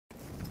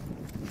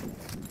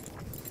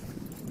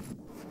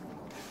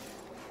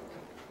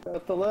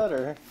Got the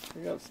letter.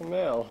 We got some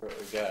mail. What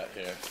we got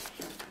here?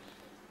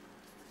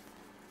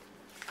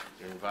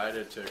 You're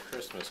invited to a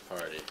Christmas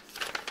party.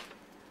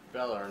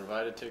 Bella, we're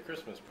invited to a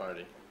Christmas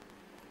party.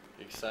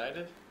 You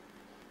excited?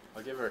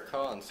 I'll give her a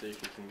call and see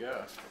if you can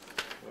go.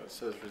 Well, it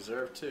says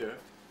reserved 2,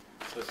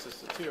 so it's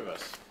just the 2 of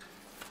us.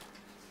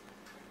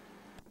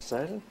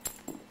 Excited?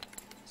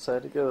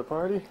 Excited to go to the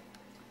party?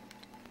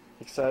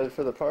 Excited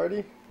for the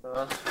party?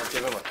 I'll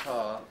give him a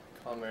call.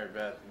 Call Mary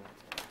Beth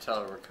and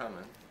tell her we're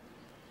coming.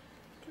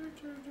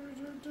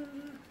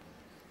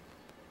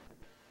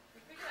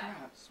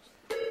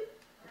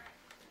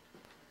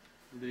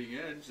 Leading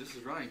Edge, this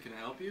is Ryan. Can I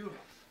help you?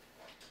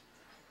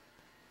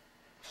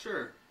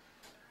 Sure.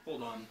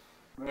 Hold on.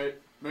 Mary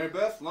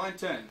Beth, line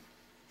 10.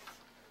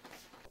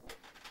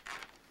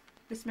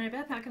 This is Mary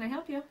Beth. How can I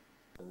help you?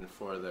 And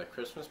for the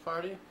Christmas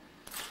party?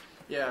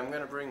 Yeah, I'm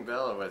gonna bring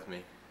Bella with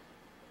me.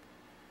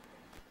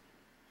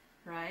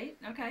 Right,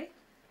 okay.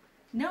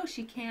 No,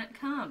 she can't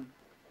come.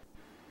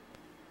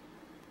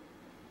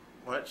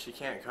 What? She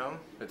can't come?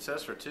 It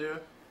says for 2.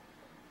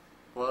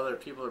 Well, other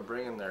people are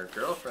bringing their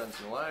girlfriends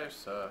and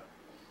wives.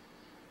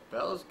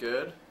 Bella's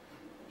good.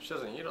 She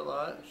doesn't eat a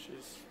lot.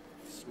 She's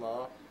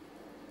small.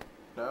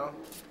 No?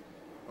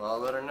 Well, I'll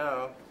let her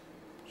know.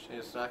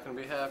 She's not going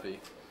to be happy.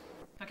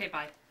 Okay,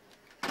 bye.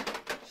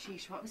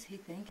 Sheesh, what was he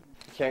thinking?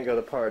 You can't go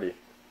to the party.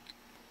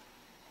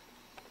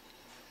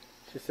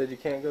 She said you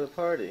can't go to the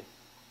party.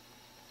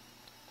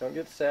 Don't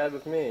get sad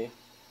with me.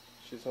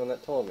 She's the one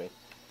that told me.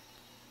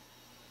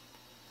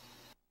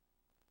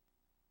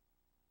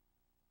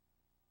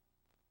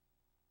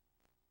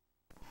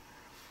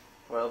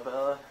 Well,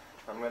 Bella,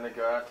 I'm going to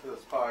go out to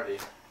this party.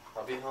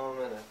 I'll be home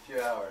in a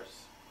few hours.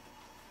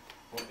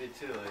 Won't be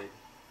too late.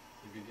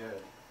 You'll be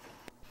good.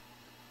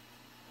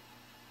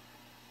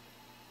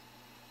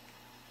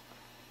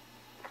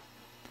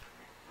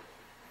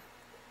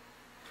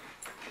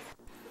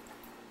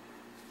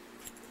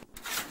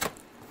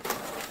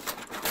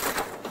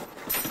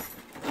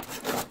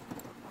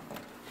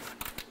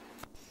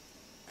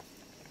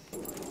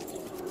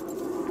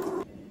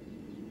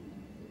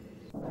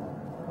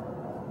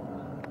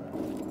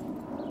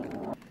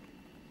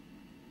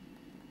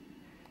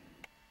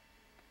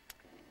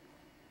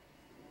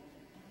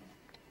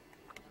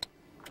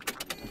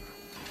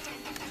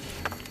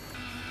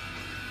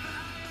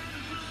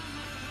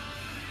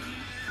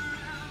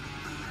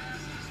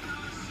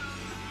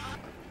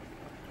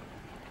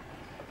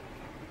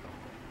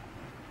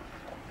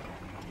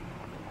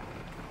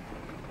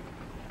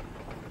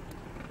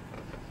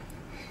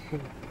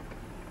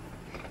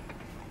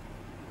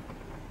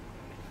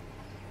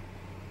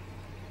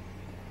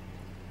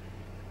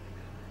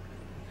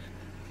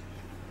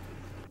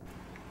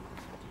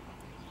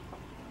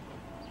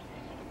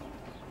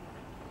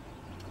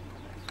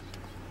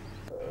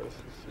 This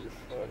is too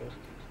funny.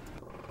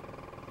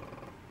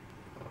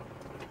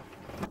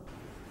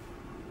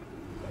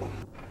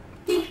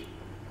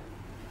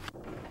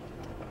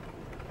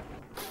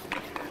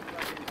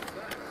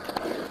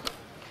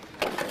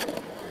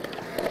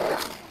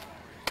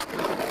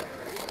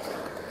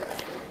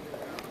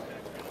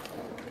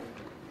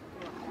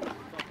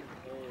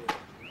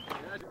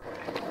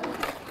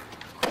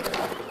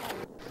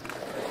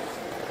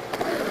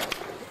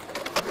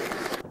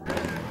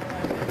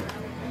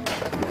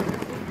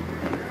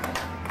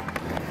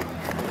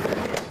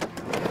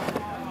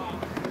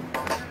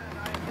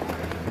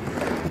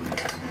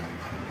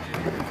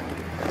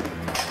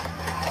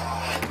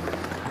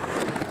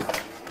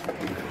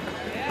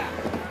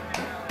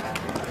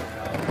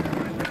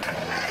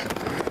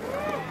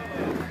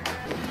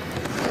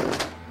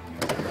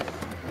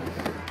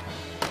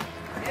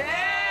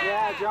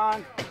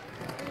 John.